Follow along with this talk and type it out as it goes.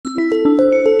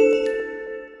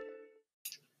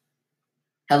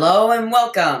Hello and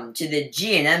welcome to the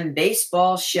G&M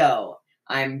Baseball Show.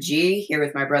 I'm G, here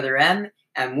with my brother M,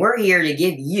 and we're here to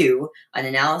give you an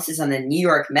analysis on the New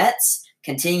York Mets,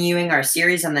 continuing our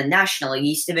series on the National League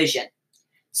East Division.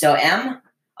 So M,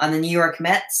 on the New York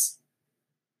Mets,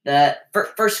 the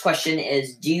first question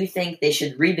is, do you think they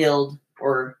should rebuild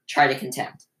or try to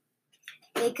contend?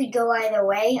 They could go either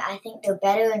way. I think they're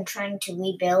better in trying to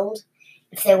rebuild.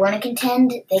 If they want to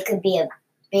contend, they could be a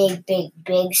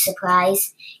big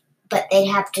surprise, but they'd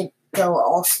have to go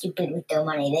all stupid with their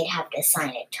money. They'd have to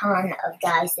sign a ton of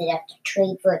guys. They'd have to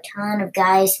trade for a ton of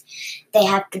guys. They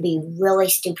have to be really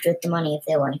stupid with the money if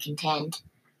they want to contend.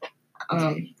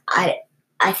 I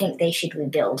think they should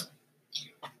rebuild.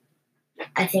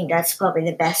 I think that's probably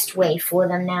the best way for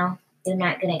them now. They're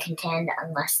not going to contend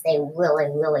unless they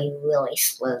really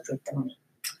splurge with the money.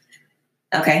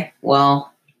 Okay, well,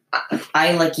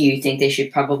 I, like you, think they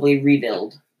should probably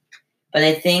rebuild. But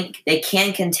I think they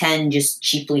can contend just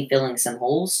cheaply filling some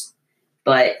holes.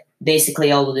 But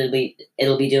basically all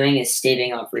it'll be doing is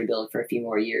staving off rebuild for a few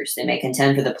more years. They may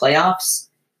contend for the playoffs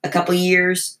a couple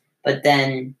years, but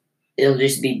then it'll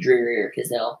just be drearier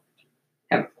because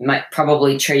might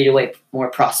probably trade away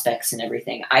more prospects and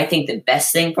everything. I think the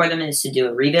best thing for them is to do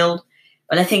a rebuild,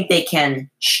 but I think they can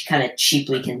kind of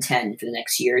cheaply contend for the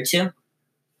next year or two.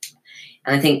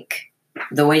 And I think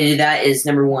the way to do that is,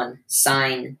 number one,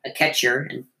 sign a catcher,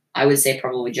 and I would say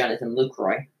probably Jonathan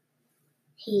Lucroy.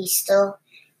 He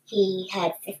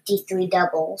had 53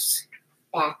 doubles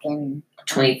back in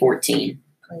 2014.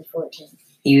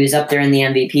 He was up there in the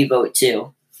MVP vote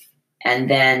too. And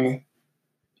then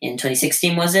in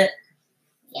 2016, was it?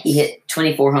 Yes. He hit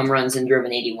 24 home runs and drove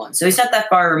an 81. So he's not that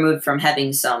far removed from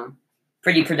having some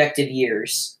pretty productive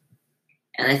years.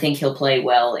 And I think he'll play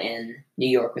well in New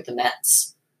York with the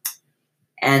Mets.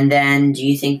 And then, do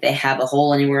you think they have a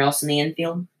hole anywhere else in the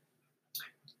infield?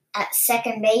 At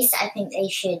second base, I think they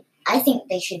should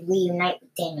reunite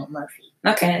with Daniel Murphy.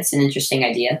 Okay, that's an interesting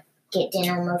idea. Get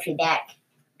Daniel Murphy back,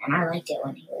 and I liked it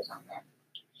when he was on them.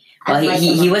 Well,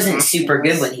 he wasn't super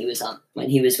good when he was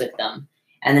with them,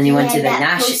 and then he went to the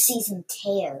Nationals. Postseason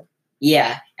tear.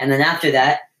 Yeah, and then after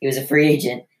that, he was a free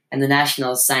agent, and the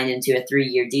Nationals signed him to a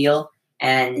 3-year deal.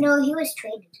 And no, he was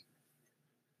traded.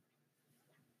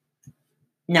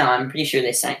 No, I'm pretty sure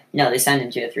they signed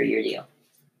him to a 3-year deal.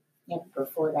 Yeah,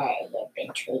 before that, he had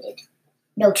been traded.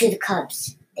 No, to the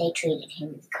Cubs. They traded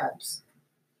him to the Cubs.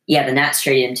 Yeah, the Nats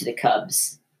traded him to the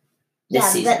Cubs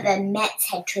this season. But the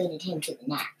Mets had traded him to the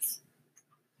Nats.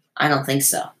 I don't think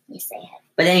so. Yes, they had.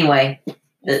 But anyway,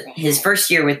 his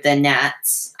first year with the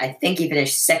Nats, I think he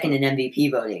finished second in MVP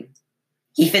voting.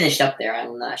 He finished up there.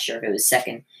 I'm not sure if it was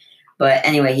second. But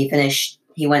anyway, he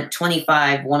went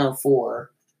 25,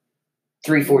 104,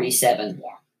 347.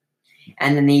 Yeah.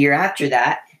 And then the year after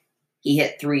that, he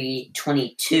hit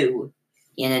 322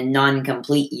 in a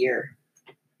non-complete year.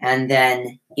 And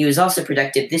then he was also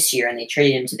productive this year, and they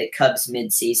traded him to the Cubs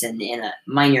midseason in a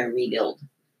minor rebuild.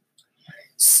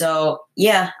 So,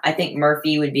 yeah, I think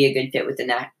Murphy would be a good fit with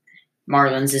the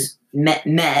Marlins.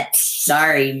 Mets,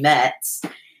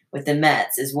 with the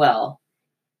Mets as well.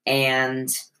 And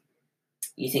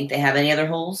you think they have any other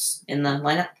holes in the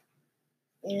lineup?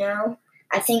 No.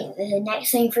 I think the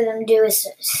next thing for them to do is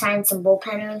sign some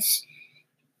bullpenners.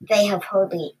 They have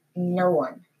hardly no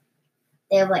one.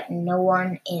 They have no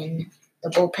one in the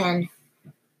bullpen.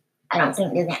 I don't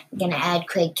think they're going to add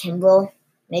Craig Kimbrell.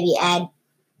 Maybe add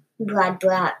Brad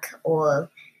Brach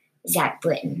or Zach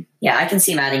Britton. Yeah, I can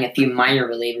see him adding a few minor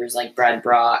relievers like Brad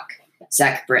Brach,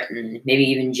 Zach Britton, maybe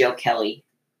even Joe Kelly.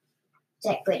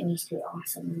 Zach Britton used to be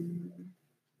awesome.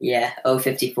 Yeah,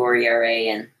 0.54 ERA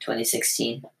in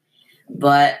 2016.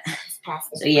 But,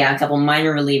 so yeah, a couple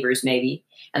minor relievers maybe.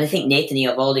 And I think Nathan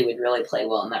Eovaldi would really play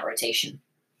well in that rotation.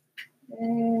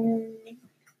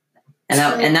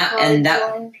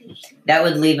 That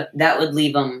would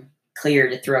leave them clear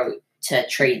to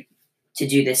trade to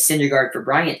do this Syndergaard for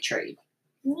Bryant trade.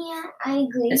 Yeah, I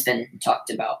agree. It's been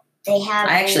talked about.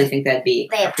 I actually think that'd be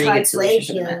a pretty good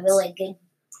solution for the Mets.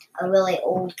 A really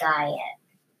old guy at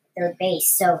third base.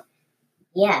 So,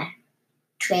 yeah,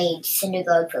 trade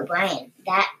Syndergaard for Bryant.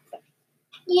 That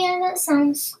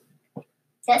sounds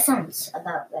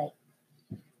about right.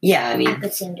 Yeah, I mean, I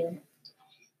could see him doing it.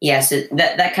 Yeah, so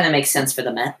that kind of makes sense for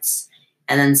the Mets.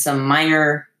 And then some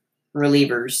minor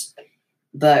relievers.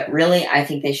 But really, I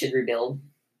think they should rebuild.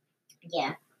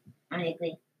 Yeah, I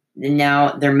agree.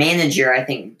 Now, their manager, I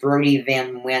think, Brodie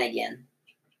Van Wanigan,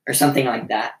 or something like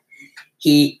that,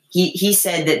 he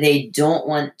said that they don't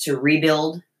want to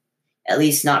rebuild, at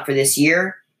least not for this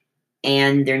year,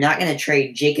 and they're not going to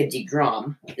trade Jacob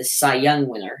deGrom, the Cy Young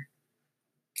winner,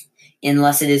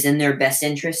 unless it is in their best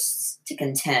interests to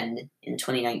contend in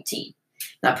 2019.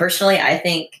 Now, personally, I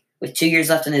think with 2 years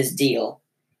left on his deal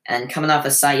and coming off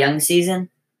a Cy Young season,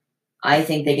 I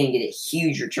think they can get a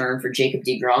huge return for Jacob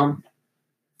deGrom.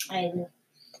 I agree.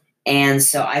 And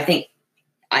so I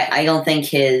don't think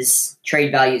his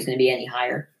trade value is going to be any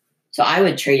higher. So I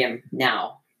would trade him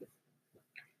now.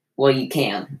 Well, you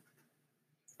can.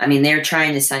 I mean, they're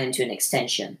trying to sign him to an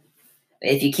extension.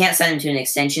 If you can't sign him to an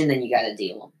extension, then you got to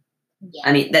deal him. Yeah.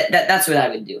 I mean, that's what I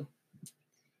would do.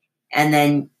 And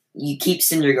then you keep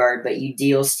Syndergaard, but you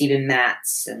deal Steven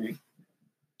Matz and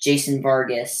Jason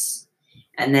Vargas.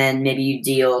 And then maybe you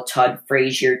deal Todd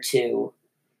Frazier too.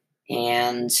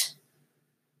 And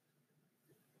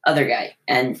other guy.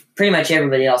 And pretty much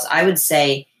everybody else. I would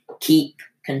say keep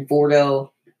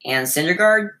Conforto and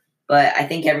Syndergaard. But I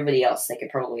think everybody else, they could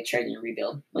probably trade and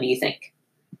rebuild. What do you think?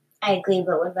 I agree,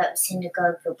 but what about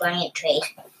Syndergaard for Bryant trade?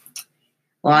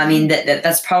 Well, I mean,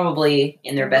 that's probably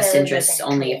in their best Really interests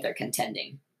doesn't only trade. if they're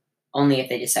contending. Only if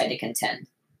they decide to contend.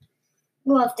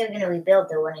 Well, if they're going to rebuild,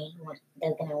 they're going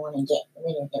to want to get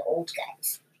rid of the old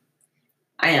guys.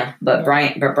 I know, but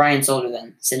Yeah. Bryant's older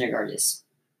than Syndergaard is.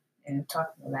 And I'm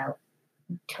talking about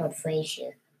Todd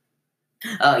Frazier.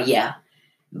 Oh, yeah.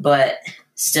 But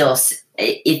still,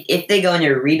 if they go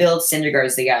into a rebuild,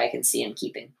 Syndergaard's the guy I can see him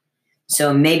keeping.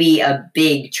 So maybe a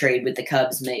big trade with the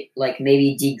Cubs, like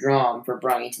maybe deGrom for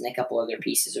Bryant and a couple other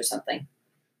pieces or something.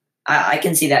 I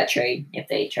can see that trade if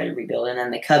they try to rebuild. And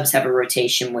then the Cubs have a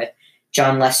rotation with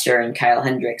John Lester and Kyle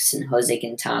Hendricks and Jose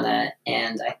Quintana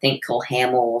and I think Cole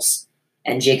Hamels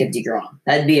and Jacob deGrom.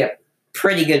 That'd be a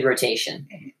pretty good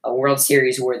rotation, a World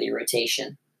Series worthy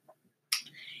rotation.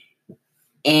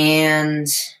 And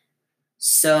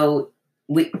so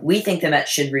we think the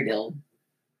Mets should rebuild.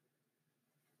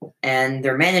 And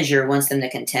their manager wants them to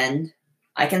contend.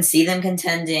 I can see them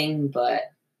contending,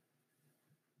 but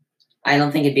I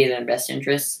don't think it'd be in their best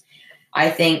interest.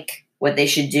 I think what they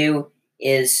should do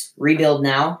is rebuild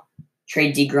now,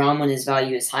 trade deGrom when his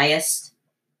value is highest,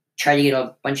 try to get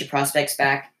a bunch of prospects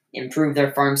back, improve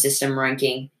their farm system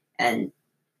ranking, and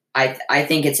I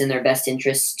think it's in their best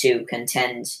interest to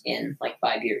contend in like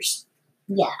 5 years.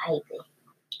 Yeah, I agree.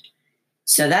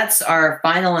 So that's our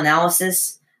final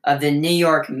analysis of the New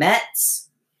York Mets,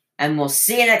 and we'll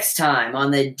see you next time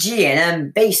on the G&M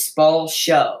Baseball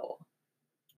Show.